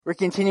We're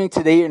continuing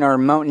today in our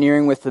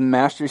Mountaineering with the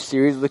Master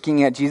series,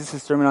 looking at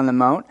Jesus' Sermon on the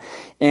Mount.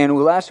 And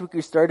last week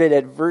we started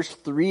at verse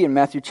 3 in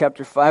Matthew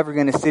chapter 5. We're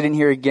going to sit in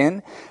here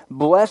again.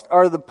 Blessed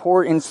are the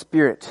poor in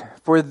spirit,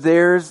 for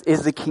theirs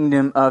is the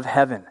kingdom of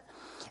heaven.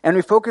 And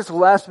we focused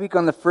last week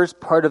on the first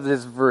part of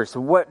this verse.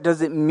 What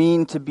does it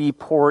mean to be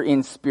poor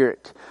in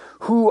spirit?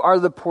 Who are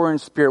the poor in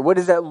spirit? What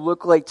does that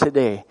look like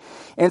today?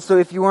 And so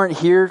if you weren't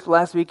here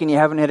last week and you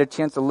haven't had a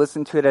chance to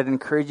listen to it, I'd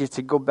encourage you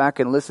to go back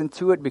and listen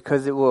to it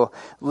because it will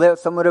lay out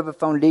somewhat of a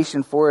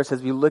foundation for us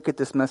as we look at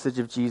this message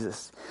of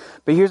Jesus.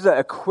 But here's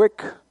a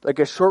quick,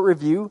 a short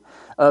review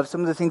of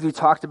some of the things we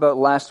talked about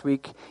last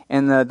week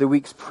and the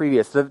weeks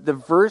previous. The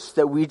verse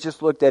that we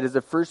just looked at is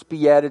the first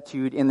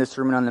beatitude in the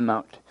Sermon on the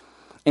Mount.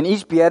 And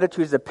each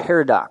beatitude is a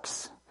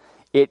paradox.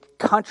 It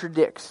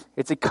contradicts.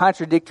 It's a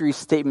contradictory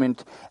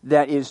statement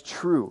that is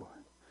true.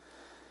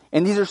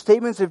 And these are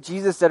statements of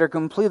Jesus that are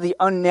completely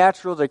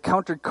unnatural, they're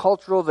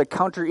countercultural, they're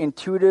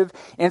counterintuitive,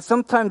 and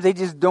sometimes they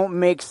just don't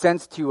make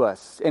sense to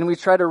us. And we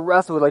try to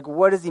wrestle with,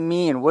 what does he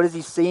mean? What is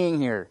he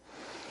saying here?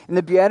 And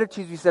the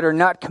Beatitudes, we said, are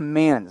not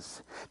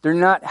commands. They're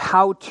not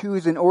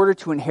how-tos in order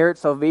to inherit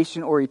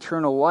salvation or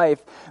eternal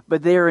life,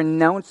 but they are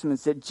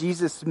announcements that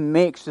Jesus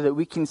makes so that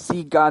we can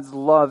see God's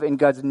love and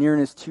God's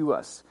nearness to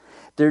us.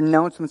 They're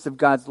announcements of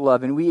God's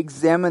love. And we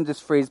examined this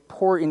phrase,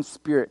 poor in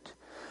spirit,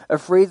 a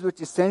phrase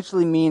which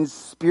essentially means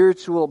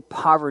spiritual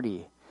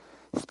poverty.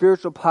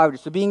 Spiritual poverty.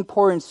 So being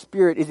poor in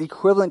spirit is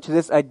equivalent to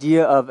this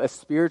idea of a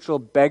spiritual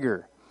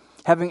beggar,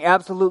 having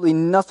absolutely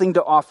nothing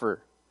to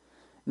offer.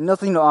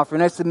 Nothing to offer.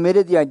 And I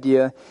submitted the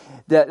idea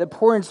that the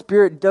poor in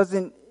spirit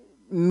doesn't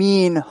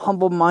mean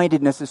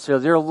humble-minded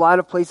necessarily. There are a lot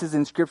of places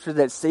in Scripture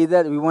that say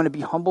that we want to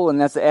be humble, and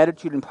that's the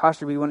attitude and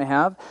posture we want to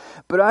have.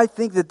 But I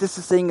think that this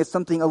is saying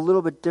something a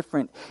little bit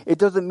different. It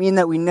doesn't mean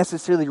that we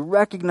necessarily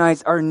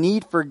recognize our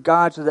need for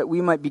God so that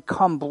we might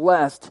become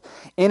blessed.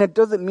 And it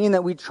doesn't mean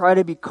that we try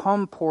to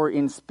become poor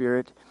in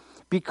spirit,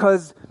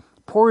 because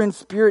poor in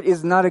spirit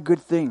is not a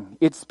good thing.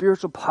 It's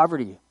spiritual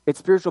poverty. It's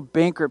spiritual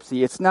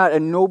bankruptcy. It's not a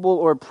noble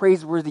or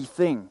praiseworthy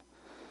thing.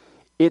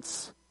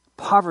 It's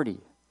poverty.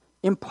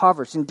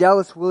 Impoverished. And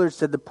Dallas Willard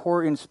said the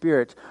poor in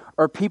spirit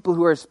are people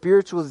who are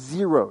spiritual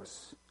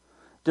zeros.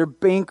 They're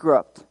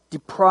bankrupt,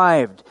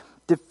 deprived,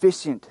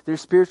 deficient. They're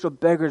spiritual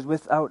beggars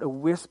without a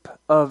wisp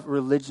of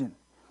religion.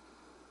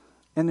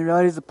 And the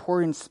reality is the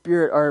poor in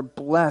spirit are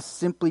blessed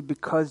simply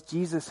because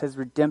Jesus has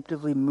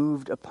redemptively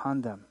moved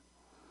upon them.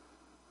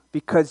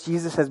 Because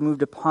Jesus has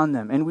moved upon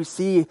them. And we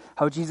see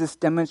how Jesus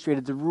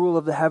demonstrated the rule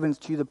of the heavens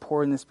to the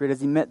poor in the spirit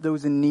as he met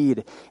those in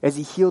need, as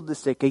he healed the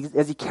sick,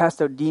 as he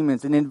cast out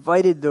demons and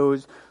invited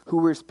those who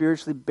were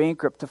spiritually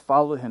bankrupt to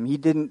follow him. He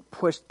didn't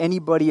push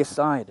anybody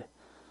aside.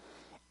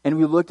 And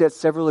we looked at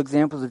several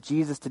examples of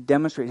Jesus to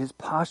demonstrate his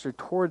posture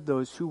toward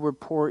those who were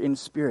poor in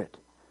spirit.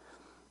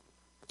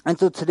 And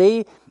so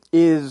today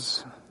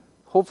is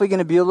hopefully going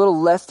to be a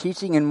little less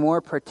teaching and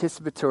more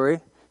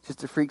participatory, just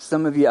to freak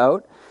some of you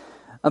out.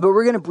 But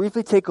we're going to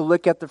briefly take a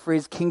look at the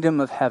phrase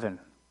kingdom of heaven.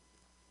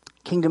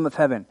 Kingdom of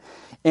heaven.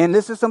 And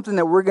this is something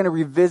that we're going to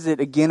revisit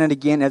again and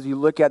again as we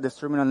look at the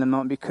Sermon on the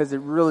Mount, because it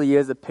really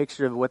is a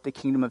picture of what the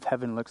kingdom of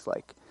heaven looks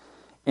like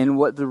and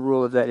what the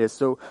rule of that is.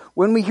 So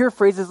when we hear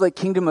phrases like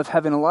kingdom of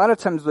heaven, a lot of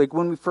times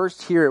when we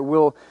first hear it,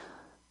 we'll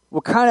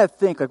kind of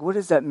think, what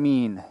does that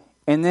mean?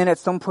 And then at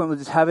some point we'll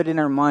just have it in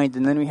our mind,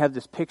 and then we have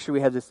this picture,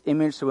 we have this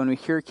image, so when we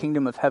hear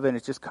kingdom of heaven,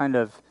 it's just kind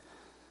of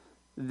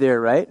there,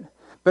 right?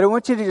 But I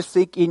want you to just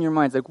think in your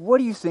minds, what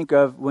do you think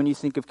of when you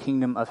think of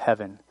kingdom of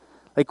heaven?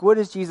 What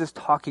is Jesus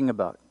talking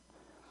about?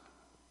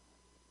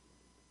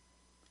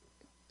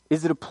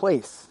 Is it a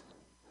place?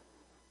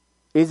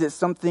 Is it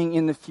something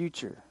in the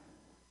future?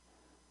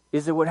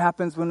 Is it what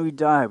happens when we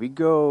die? We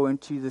go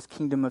into this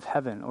kingdom of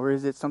heaven, or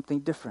is it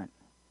something different?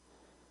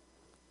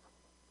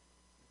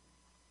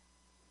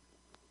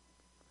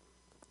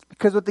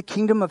 Because what the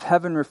kingdom of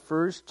heaven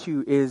refers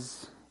to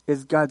is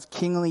God's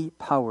kingly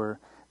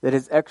power that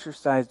is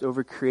exercised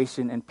over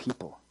creation and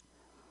people.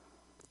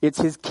 It's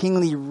his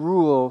kingly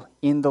rule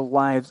in the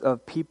lives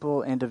of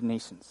people and of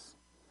nations.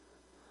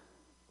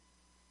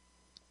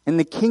 And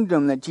the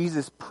kingdom that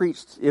Jesus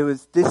preached, it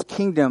was this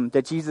kingdom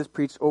that Jesus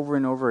preached over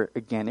and over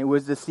again. It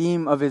was the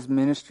theme of his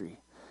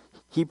ministry.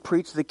 He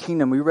preached the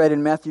kingdom. We read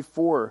in Matthew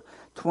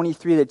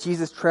 4:23 that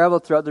Jesus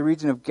traveled throughout the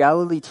region of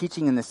Galilee,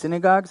 teaching in the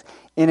synagogues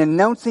and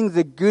announcing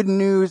the good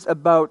news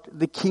about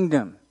the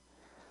kingdom.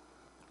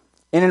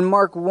 And in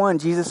Mark 1,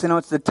 Jesus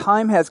announced, the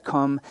time has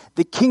come,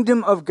 the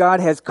kingdom of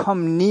God has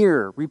come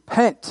near.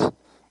 Repent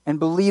and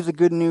believe the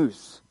good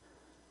news.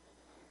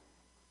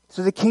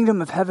 So the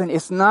kingdom of heaven,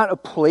 it's not a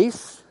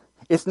place.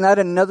 It's not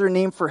another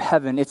name for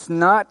heaven. It's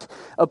not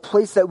a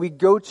place that we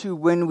go to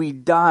when we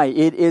die.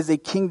 It is a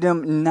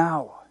kingdom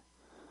now.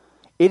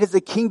 It is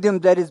a kingdom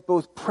that is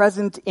both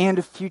present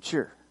and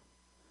future.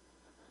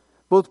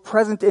 Both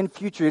present and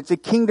future. It's a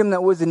kingdom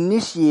that was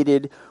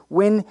initiated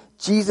when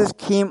Jesus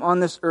came on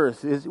this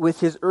earth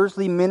with his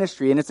earthly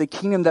ministry. And it's a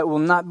kingdom that will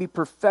not be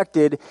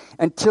perfected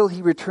until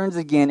he returns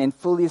again and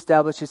fully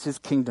establishes his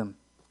kingdom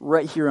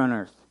right here on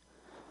earth.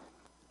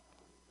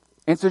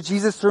 And so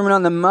Jesus' Sermon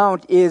on the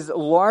Mount is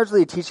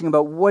largely teaching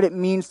about what it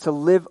means to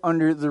live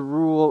under the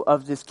rule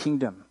of this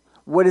kingdom.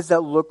 What does that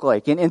look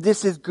like? And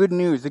this is good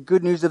news, the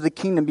good news of the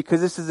kingdom,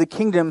 because this is a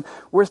kingdom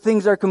where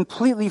things are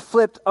completely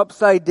flipped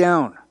upside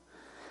down.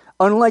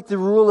 Unlike the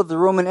rule of the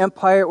Roman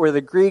Empire or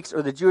the Greeks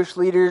or the Jewish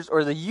leaders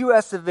or the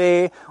US of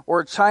A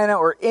or China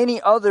or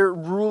any other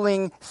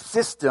ruling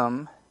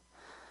system,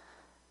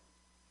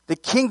 the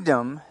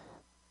kingdom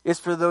is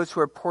for those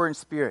who are poor in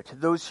spirit,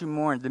 those who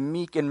mourn, the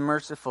meek and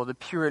merciful, the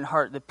pure in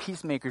heart, the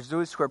peacemakers,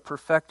 those who are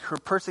perfect, who are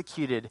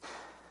persecuted.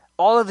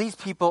 All of these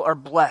people are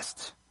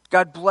blessed.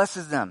 God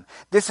blesses them.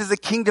 This is a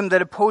kingdom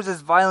that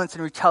opposes violence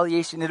and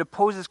retaliation. It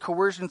opposes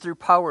coercion through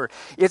power.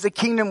 It's a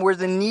kingdom where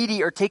the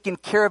needy are taken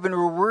care of and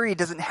where worry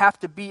doesn't have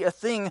to be a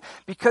thing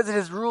because it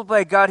is ruled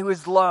by a God who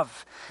is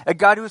love, a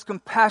God who is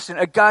compassion,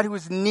 a God who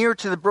is near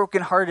to the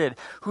brokenhearted,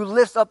 who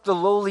lifts up the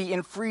lowly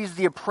and frees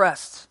the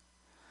oppressed.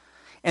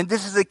 And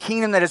this is a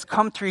kingdom that has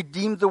come to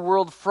redeem the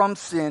world from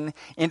sin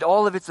and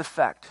all of its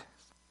effect.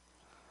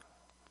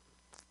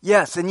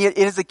 Yes, and yet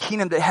it is a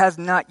kingdom that has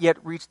not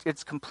yet reached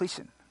its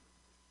completion.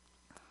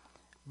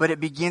 But it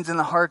begins in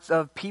the hearts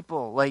of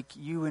people like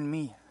you and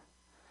me.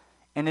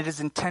 And it is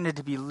intended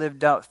to be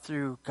lived out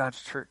through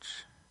God's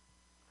church.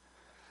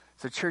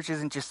 So church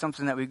isn't just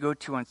something that we go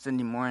to on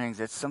Sunday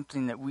mornings. It's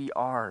something that we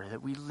are,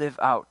 that we live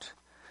out.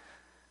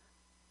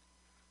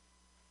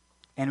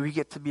 And we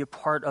get to be a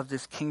part of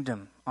this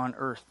kingdom on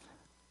earth.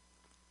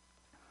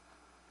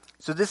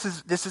 So this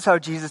is how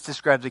Jesus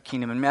describes the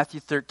kingdom. In Matthew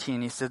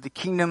 13, he says, the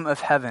kingdom of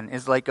heaven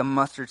is like a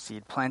mustard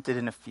seed planted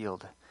in a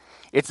field.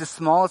 It's the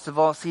smallest of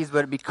all seeds,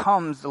 but it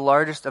becomes the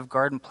largest of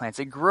garden plants.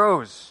 It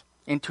grows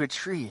into a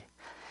tree,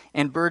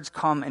 and birds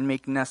come and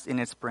make nests in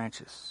its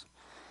branches.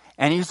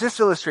 And he used this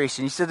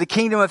illustration. He said, the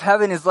kingdom of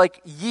heaven is like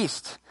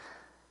yeast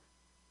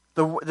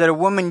that a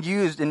woman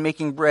used in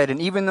making bread. And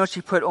even though she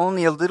put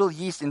only a little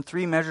yeast in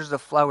 3 measures of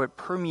flour, it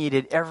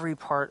permeated every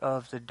part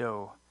of the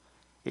dough.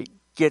 It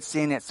gets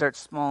in, it starts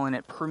small, and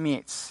it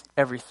permeates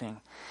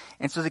everything.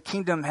 And so the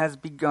kingdom has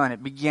begun.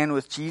 It began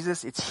with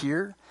Jesus. It's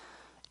here.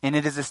 And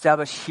it is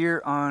established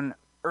here on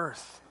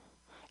earth.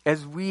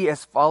 As we,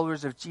 as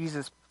followers of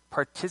Jesus,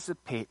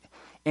 participate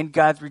in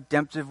God's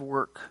redemptive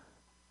work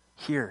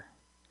here.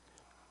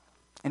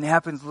 And it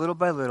happens little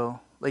by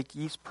little, like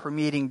yeast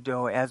permeating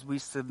dough, as we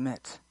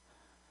submit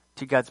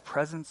to God's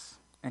presence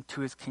and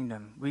to his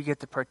kingdom. We get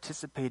to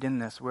participate in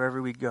this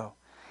wherever we go.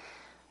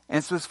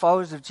 And so as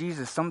followers of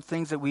Jesus, some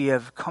things that we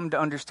have come to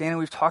understand, and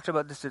we've talked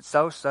about this at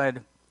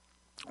Southside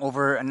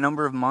over a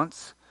number of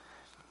months,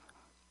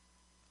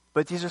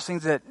 but these are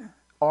things that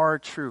are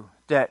true,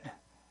 that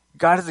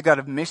God is a God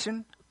of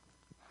mission,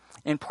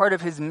 and part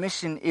of his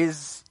mission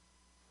is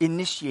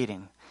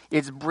initiating.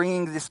 It's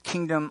bringing this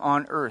kingdom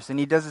on earth, and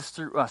he does this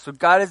through us. So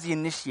God is the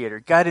initiator.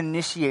 God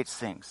initiates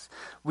things.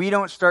 We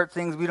don't start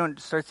things,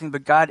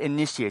 but God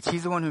initiates.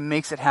 He's the one who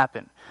makes it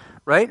happen,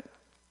 right?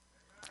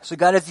 So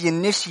God is the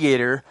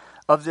initiator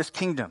of this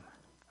kingdom.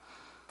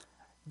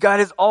 God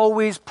is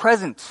always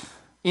present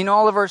in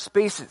all of our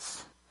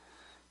spaces.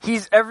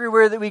 He's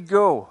everywhere that we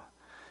go.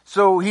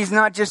 So he's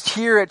not just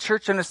here at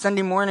church on a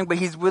Sunday morning, but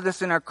he's with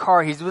us in our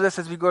car. He's with us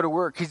as we go to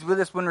work. He's with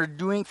us when we're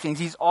doing things.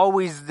 He's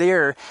always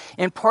there.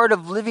 And part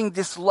of living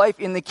this life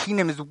in the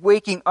kingdom is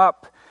waking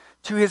up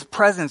to his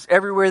presence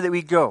everywhere that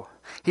we go.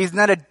 He's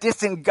not a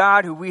distant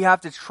God who we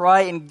have to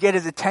try and get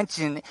his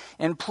attention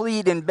and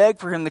plead and beg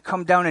for him to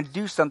come down and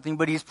do something,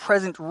 but he's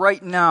present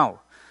right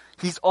now.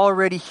 He's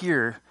already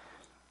here,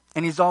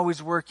 and he's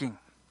always working.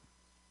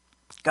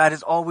 God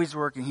is always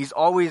working. He's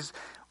always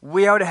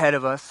way out ahead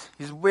of us.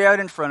 He's way out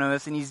in front of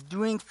us, and he's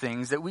doing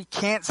things that we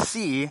can't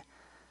see,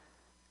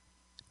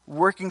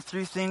 working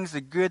through things,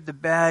 the good, the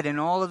bad, and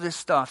all of this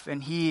stuff,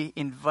 and he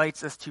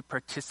invites us to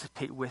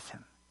participate with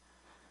him.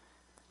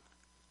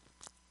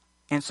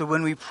 And so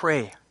when we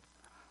pray,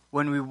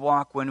 when we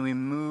walk, when we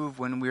move,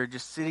 when we're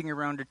just sitting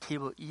around a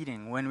table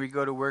eating, when we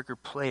go to work or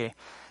play,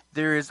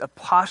 there is a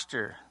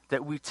posture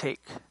that we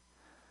take,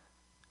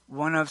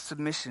 one of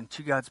submission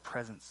to God's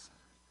presence.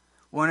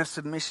 One of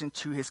submission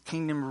to his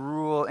kingdom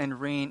rule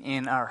and reign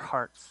in our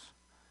hearts.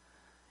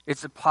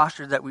 It's a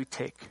posture that we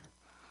take.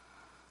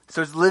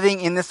 So it's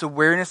living in this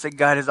awareness that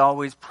God is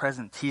always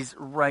present. He's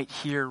right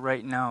here,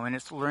 right now. And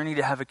it's learning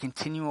to have a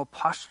continual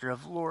posture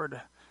of,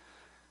 Lord,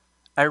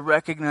 I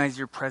recognize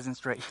your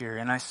presence right here,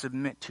 and I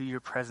submit to your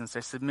presence. I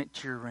submit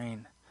to your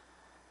reign.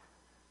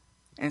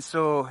 And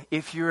so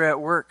if you're at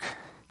work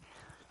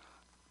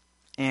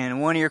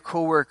and one of your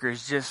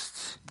coworkers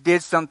just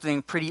did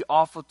something pretty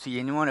awful to you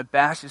and you want to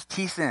bash his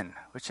teeth in,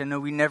 which I know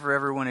we never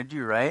ever want to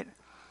do, right?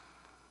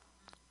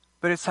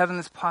 But it's having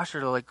this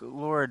posture to like,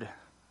 Lord,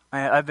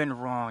 I've been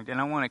wronged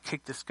and I want to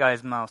kick this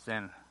guy's mouth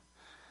in.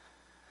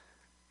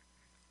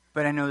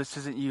 But I know this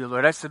isn't you,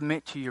 Lord. I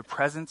submit to your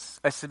presence.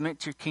 I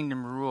submit to your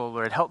kingdom rule,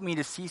 Lord. Help me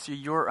to see through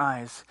your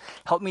eyes.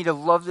 Help me to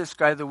love this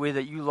guy the way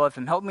that you love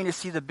him. Help me to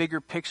see the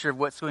bigger picture of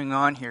what's going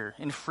on here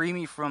and free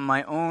me from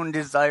my own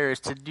desires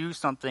to do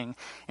something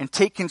and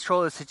take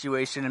control of the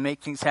situation and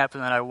make things happen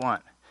that I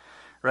want,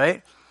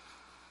 right?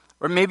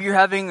 Or maybe you're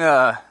having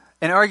a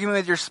an argument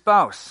with your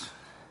spouse.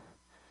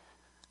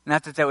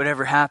 Not that that would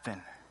ever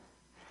happen.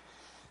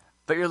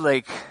 But you're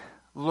like,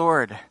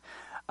 Lord,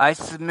 I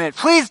submit.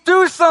 Please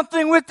do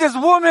something with this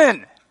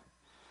woman.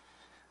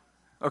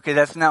 Okay,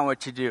 that's not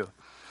what you do.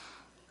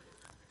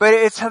 But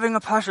it's having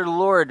a posture,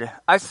 Lord,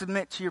 I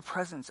submit to your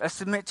presence. I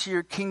submit to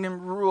your kingdom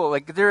rule.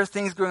 Like, there are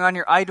things going on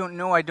here I don't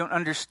know, I don't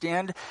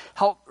understand.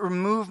 Help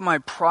remove my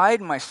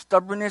pride, my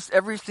stubbornness,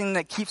 everything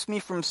that keeps me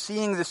from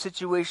seeing the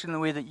situation the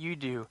way that you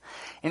do.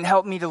 And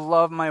help me to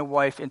love my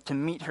wife and to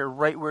meet her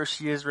right where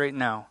she is right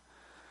now.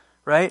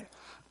 Right?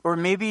 Or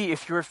maybe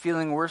if you're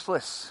feeling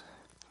worthless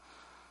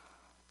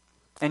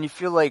and you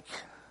feel like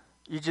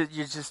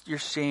you're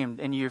shamed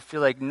and you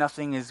feel like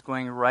nothing is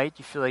going right.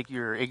 You feel like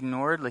you're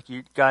ignored, like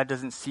God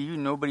doesn't see you,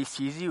 nobody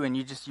sees you, and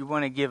you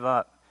want to give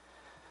up.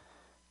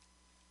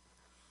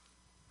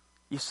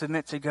 You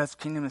submit to God's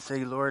kingdom and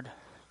say, Lord,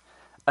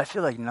 I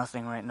feel like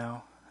nothing right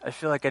now. I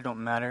feel like I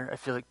don't matter. I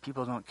feel like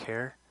people don't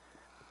care.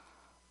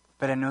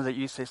 But I know that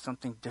you say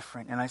something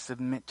different, and I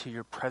submit to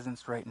your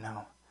presence right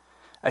now.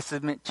 I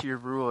submit to your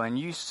rule, and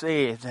you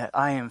say that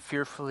I am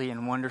fearfully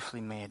and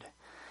wonderfully made.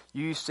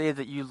 You say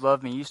that you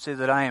love me. You say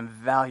that I am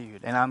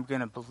valued, and I'm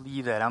going to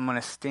believe that. I'm going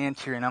to stand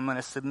here, and I'm going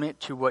to submit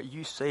to what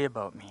you say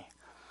about me.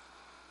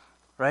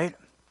 Right?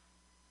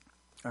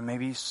 Or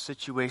maybe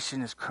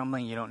situation is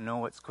crumbling. You don't know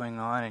what's going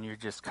on, and you're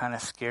just kind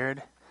of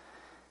scared.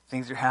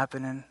 Things are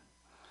happening,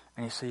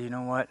 and you say, you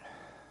know what?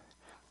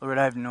 Lord,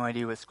 I have no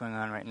idea what's going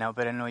on right now,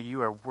 but I know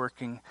you are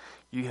working.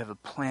 You have a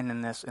plan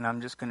in this, and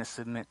I'm just going to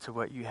submit to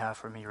what you have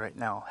for me right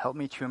now. Help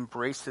me to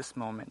embrace this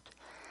moment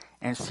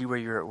and see where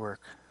you're at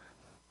work.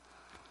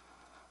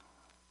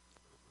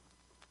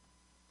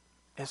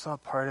 It's all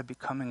part of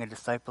becoming a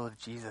disciple of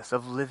Jesus,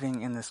 of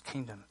living in this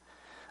kingdom,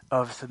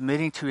 of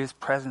submitting to his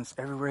presence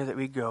everywhere that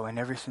we go and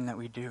everything that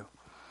we do.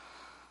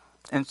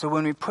 And so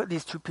when we put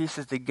these two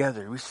pieces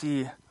together, we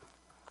see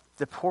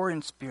the poor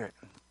in spirit,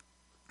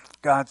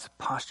 God's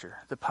posture,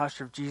 the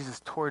posture of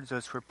Jesus towards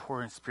those who are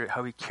poor in spirit,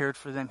 how he cared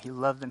for them, he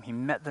loved them, he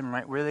met them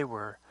right where they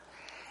were.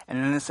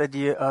 And then this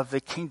idea of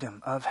the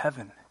kingdom of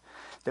heaven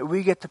that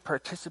we get to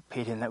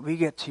participate in, that we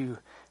get to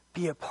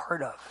be a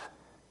part of.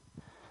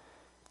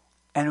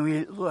 And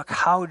we look,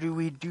 how do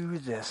we do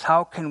this?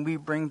 How can we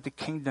bring the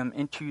kingdom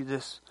into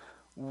this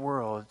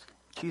world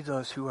to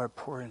those who are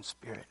poor in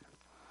spirit?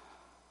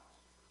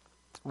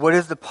 What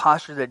is the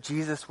posture that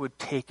Jesus would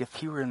take if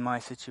he were in my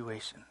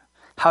situation?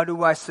 How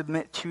do I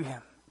submit to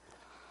him?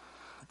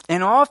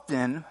 And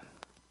often,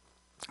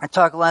 I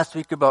talked last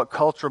week about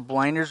cultural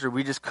blinders, or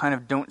we just kind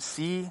of don't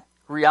see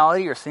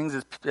reality or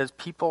things as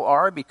people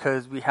are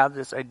because we have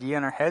this idea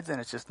in our heads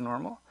and it's just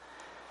normal.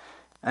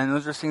 And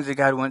those are things that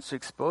God wants to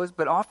expose.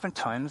 But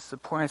oftentimes, the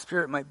poor in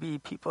spirit might be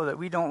people that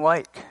we don't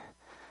like,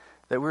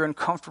 that we're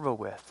uncomfortable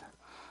with,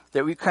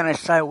 that we kind of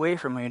shy away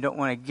from and don't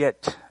want to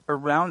get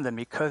around them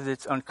because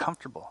it's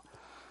uncomfortable.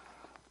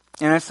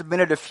 And I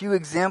submitted a few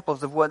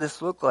examples of what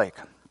this looked like.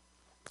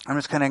 I'm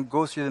just going to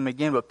go through them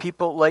again. But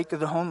people like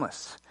the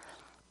homeless,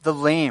 the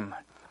lame,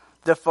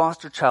 the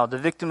foster child, the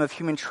victim of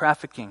human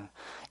trafficking,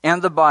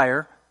 and the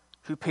buyer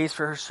who pays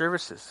for her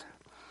services.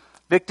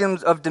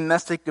 Victims of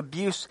domestic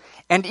abuse,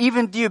 and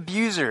even the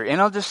abuser. And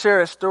I'll just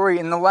share a story.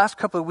 In the last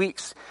couple of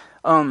weeks,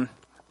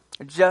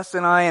 Jess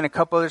and I and a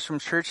couple others from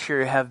church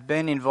here have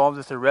been involved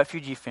with a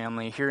refugee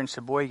family here in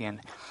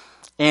Sheboygan.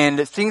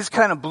 And things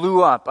kind of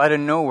blew up out of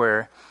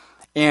nowhere.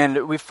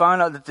 And we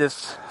found out that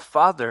this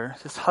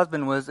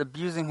husband was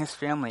abusing his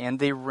family, and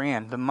they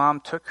ran. The mom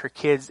took her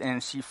kids,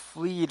 and she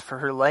fled for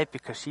her life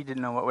because she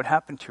didn't know what would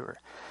happen to her.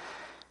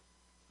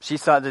 She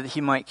thought that he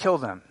might kill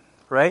them,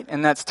 right?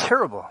 And that's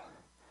terrible.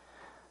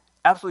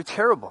 Absolutely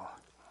terrible.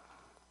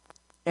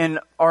 And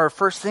our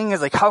first thing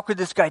is like, how could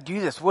this guy do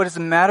this? What is the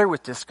matter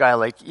with this guy?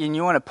 Like, and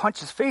you want to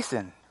punch his face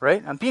in,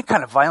 right? I'm being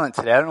kind of violent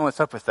today. I don't know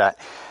what's up with that.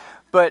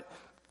 But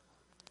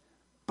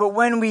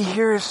when we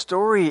hear his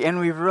story and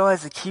we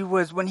realize that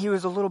when he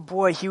was a little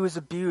boy, he was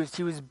abused,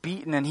 he was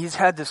beaten, and he's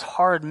had this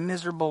hard,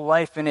 miserable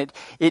life, and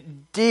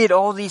it did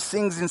all these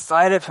things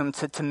inside of him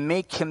to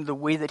make him the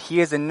way that he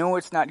is. And no,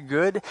 it's not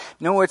good.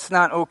 No, it's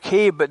not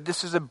okay, but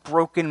this is a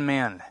broken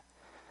man.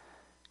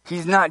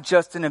 He's not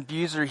just an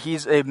abuser.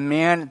 He's a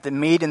man that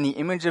made in the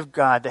image of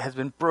God that has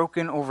been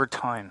broken over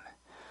time.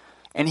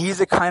 And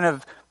he's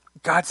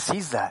God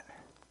sees that.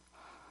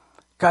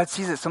 God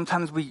sees it.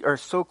 Sometimes we are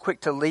so quick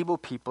to label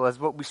people as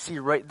what we see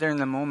right there in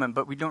the moment,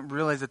 but we don't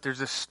realize that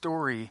there's a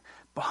story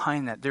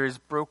behind that. There is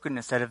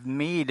brokenness that have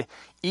made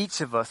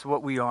each of us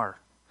what we are.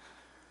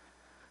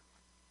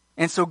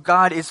 And so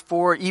God is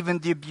for even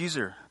the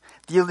abuser,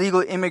 the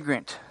illegal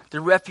immigrant,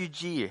 the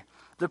refugee,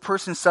 the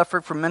person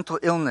suffering from mental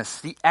illness,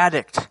 the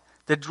addict,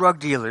 the drug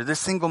dealer, the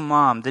single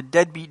mom, the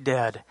deadbeat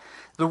dad,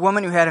 the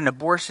woman who had an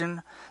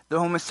abortion, the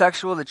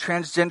homosexual, the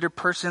transgender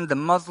person, the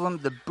Muslim,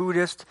 the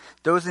Buddhist,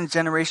 those in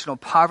generational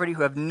poverty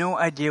who have no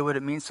idea what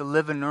it means to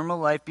live a normal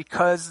life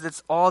because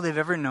that's all they've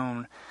ever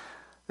known.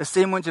 The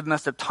same ones who have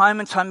messed up time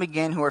and time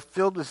again, who are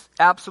filled with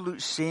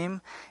absolute shame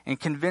and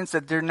convinced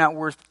that they're not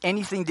worth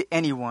anything to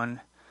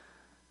anyone.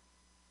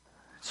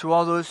 To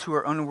all those who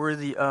are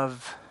unworthy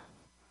of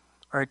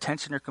or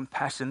attention or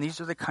compassion. These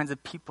are the kinds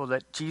of people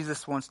that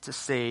Jesus wants to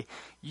say,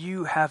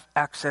 you have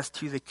access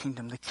to the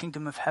kingdom. The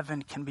kingdom of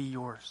heaven can be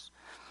yours.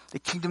 The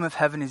kingdom of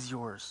heaven is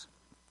yours.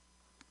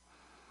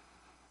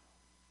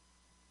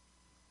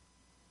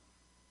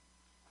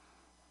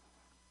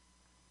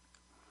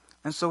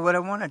 And so what I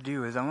want to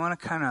do is I want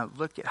to kind of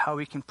look at how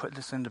we can put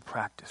this into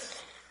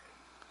practice.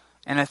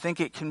 And I think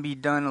it can be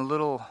done a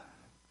little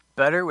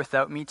better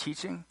without me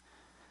teaching,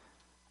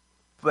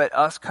 but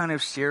us kind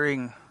of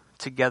sharing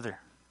together.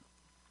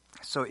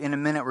 So in a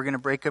minute, we're going to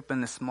break up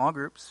into small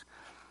groups.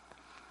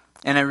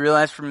 And I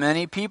realize for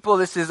many people,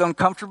 this is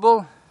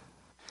uncomfortable.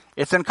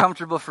 It's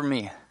uncomfortable for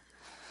me.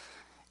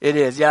 It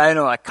is. Yeah, I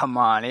know. Like, come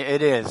on.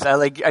 It is.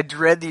 I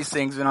dread these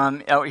things when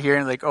I'm out here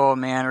and like, oh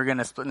man, we're going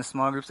to split into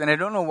small groups. And I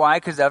don't know why,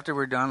 because after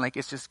we're done, like,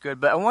 it's just good.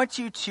 But I want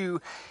you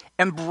to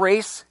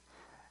embrace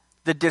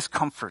the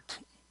discomfort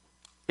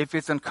if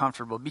it's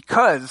uncomfortable.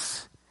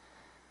 Because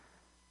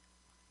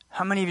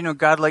how many of you know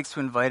God likes to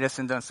invite us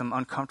into some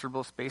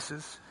uncomfortable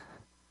spaces?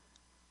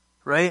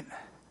 Right?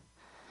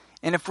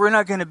 And if we're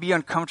not going to be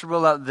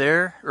uncomfortable out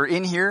there or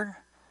in here,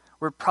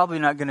 we're probably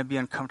not going to be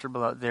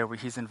uncomfortable out there where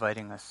He's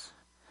inviting us.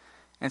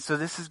 And so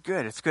this is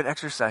good. It's good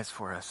exercise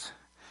for us,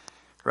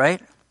 right?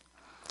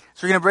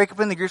 So we're going to break up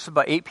into groups of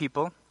about 8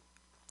 people.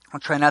 I'll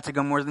try not to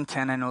go more than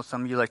 10. I know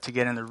some of you like to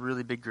get into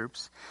really big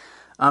groups.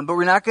 But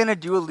we're not going to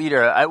do a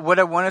leader. What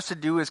I want us to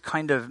do is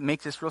kind of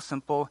make this real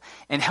simple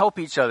and help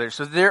each other.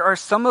 So there are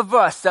some of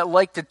us that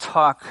like to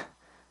talk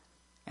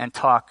and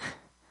talk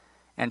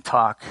and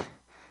talk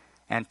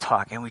and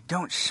talk. And we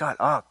don't shut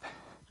up.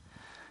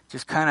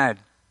 Just kind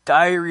of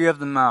diarrhea of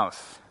the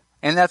mouth.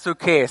 And that's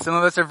okay. Some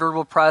of us are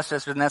verbal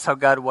processors, and that's how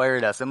God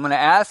wired us. I'm going to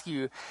ask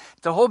you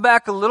to hold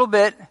back a little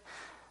bit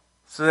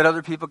so that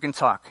other people can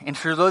talk. And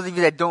for those of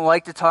you that don't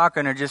like to talk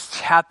and are just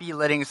happy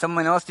letting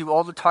someone else do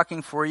all the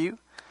talking for you,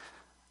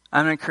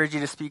 I'm going to encourage you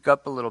to speak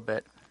up a little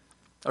bit.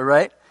 All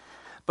right?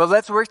 But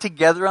let's work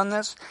together on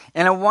this.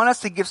 And I want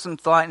us to give some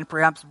thought and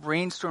perhaps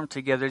brainstorm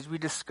together as we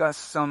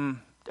discuss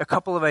a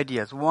couple of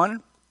ideas.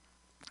 One,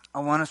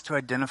 I want us to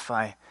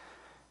identify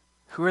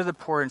who are the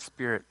poor in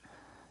spirit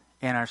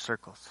in our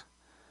circles.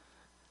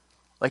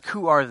 Like,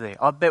 who are they?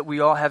 I'll bet we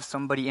all have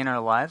somebody in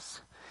our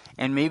lives.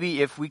 And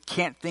maybe if we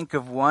can't think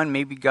of one,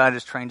 maybe God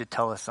is trying to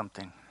tell us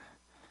something.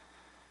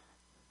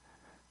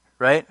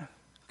 Right?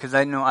 Because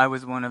I know I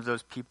was one of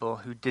those people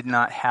who didn't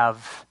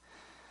have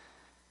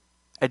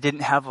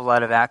a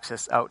lot of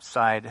access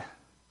outside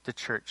the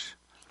church.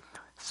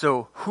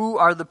 So, who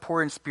are the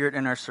poor in spirit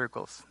in our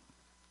circles?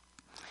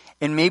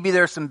 And maybe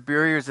there are some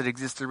barriers that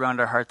exist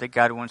around our heart that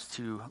God wants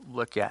to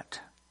look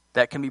at.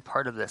 That can be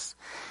part of this.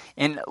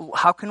 And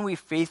how can we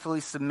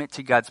faithfully submit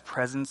to God's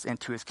presence and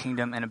to His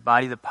kingdom and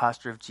embody the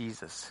posture of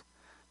Jesus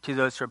to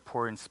those who are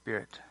poor in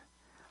spirit?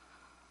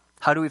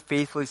 How do we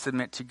faithfully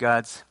submit to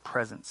God's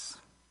presence?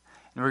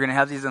 And we're going to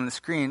have these on the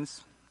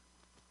screens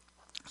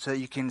so that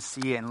you can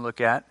see it and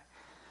look at.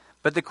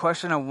 But the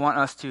question I want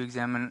us to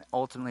examine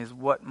ultimately is,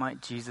 what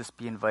might Jesus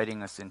be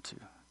inviting us into?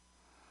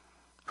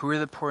 Who are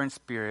the poor in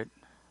spirit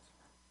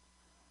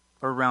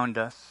around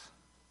us?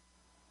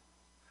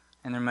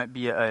 And there might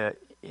be a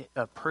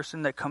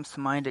person that comes to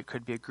mind. It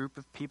could be a group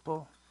of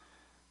people.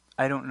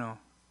 I don't know.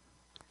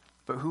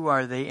 But who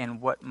are they,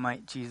 and what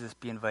might Jesus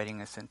be inviting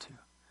us into?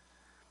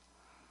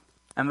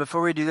 And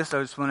before we do this,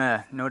 I just want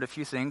to note a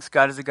few things.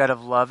 God is a God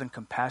of love and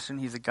compassion.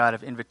 He's a God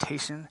of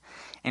invitation.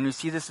 And we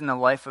see this in the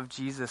life of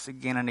Jesus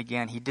again and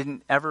again. He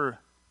didn't ever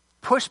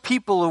push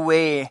people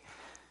away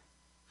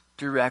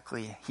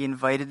directly. He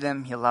invited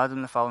them. He allowed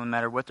them to follow, no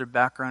matter what their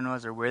background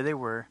was or where they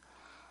were.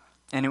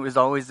 And it was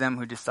always them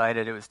who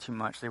decided it was too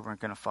much. They weren't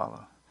going to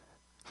follow.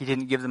 He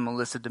didn't give them a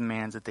list of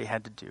demands that they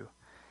had to do.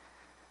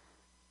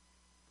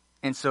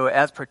 And so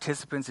as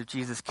participants of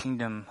Jesus'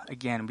 kingdom,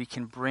 again, we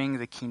can bring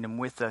the kingdom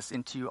with us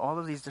into all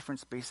of these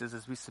different spaces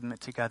as we submit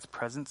to God's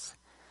presence.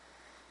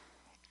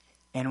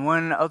 And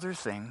one other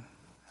thing,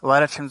 a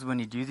lot of times when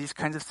you do these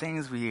kinds of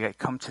things, we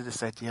come to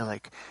this idea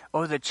like,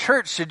 oh, the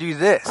church should do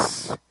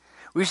this.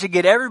 We should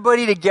get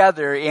everybody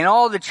together, and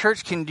all the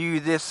church can do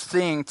this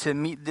thing to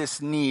meet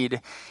this need.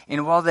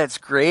 And while that's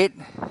great,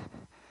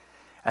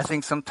 I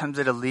think sometimes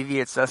it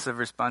alleviates us of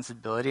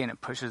responsibility, and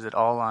it pushes it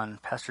all on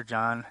Pastor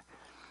John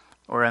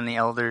or on the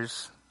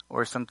elders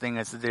or something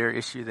that's their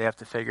issue. They have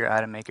to figure out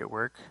how to make it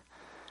work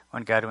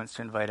when God wants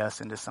to invite us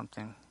into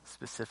something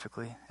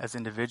specifically as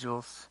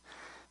individuals,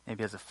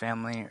 maybe as a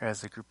family or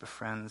as a group of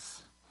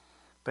friends.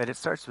 But it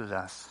starts with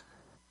us.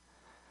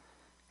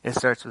 It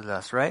starts with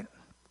us, right?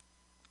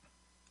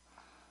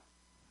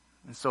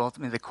 And so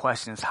ultimately the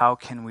question is, how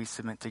can we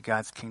submit to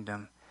God's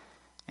kingdom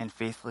and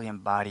faithfully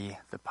embody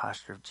the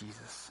posture of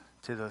Jesus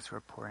to those who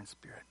are poor in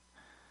spirit?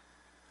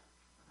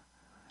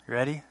 You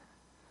ready?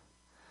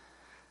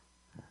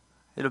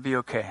 It'll be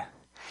okay.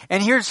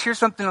 And here's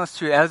something else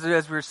too. As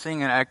we were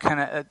singing, I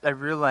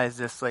realized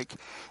this. Like,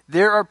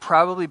 there are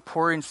probably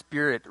poor in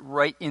spirit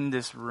right in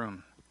this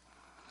room.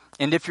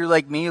 And if you're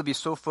like me, you'll be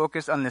so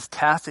focused on this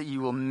task that you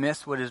will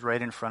miss what is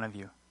right in front of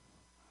you.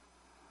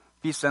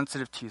 Be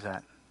sensitive to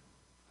that.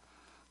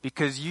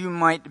 because you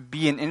might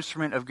be an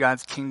instrument of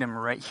God's kingdom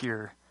right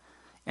here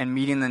and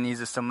meeting the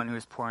needs of someone who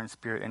is poor in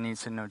spirit and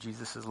needs to know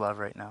Jesus' love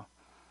right now.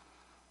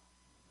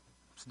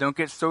 So don't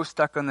get so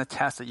stuck on the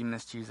task that you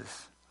miss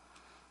Jesus.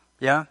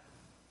 Yeah?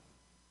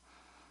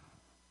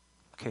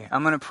 Okay,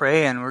 I'm going to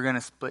pray and we're going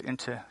to split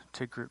into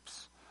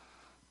groups.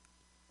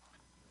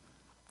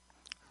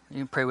 You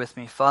can pray with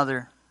me.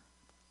 Father,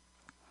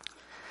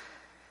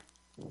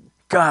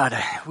 God,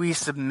 we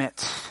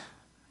submit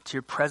to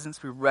your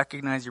presence. We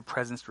recognize your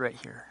presence right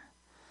here.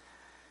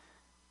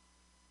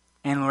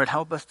 And Lord,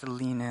 help us to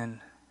lean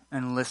in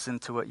and listen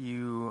to what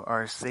you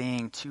are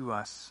saying to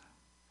us.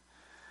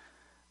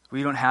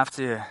 We don't have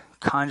to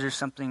conjure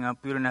something up.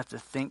 We don't have to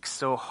think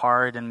so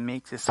hard and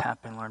make this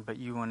happen, Lord, but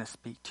you want to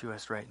speak to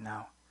us right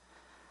now.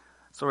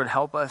 So Lord,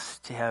 help us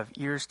to have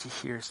ears to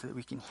hear so that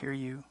we can hear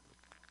you,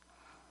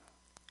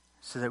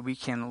 so that we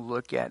can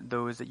look at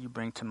those that you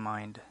bring to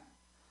mind.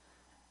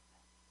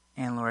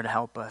 And Lord,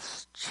 help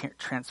us,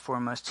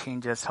 transform us,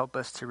 change us, help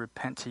us to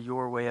repent to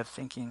your way of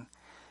thinking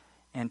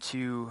and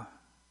to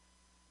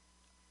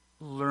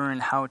learn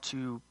how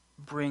to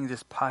bring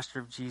this posture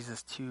of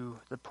Jesus to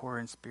the poor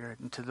in spirit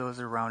and to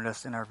those around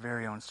us in our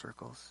very own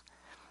circles.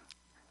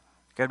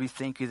 God, we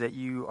thank you that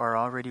you are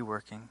already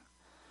working,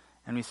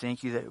 and we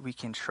thank you that we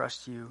can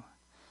trust you,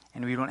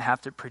 and we don't have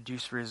to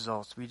produce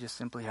results. We just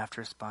simply have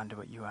to respond to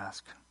what you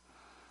ask.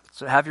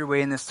 So have your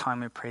way in this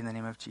time, we pray in the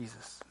name of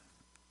Jesus.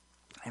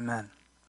 Amen.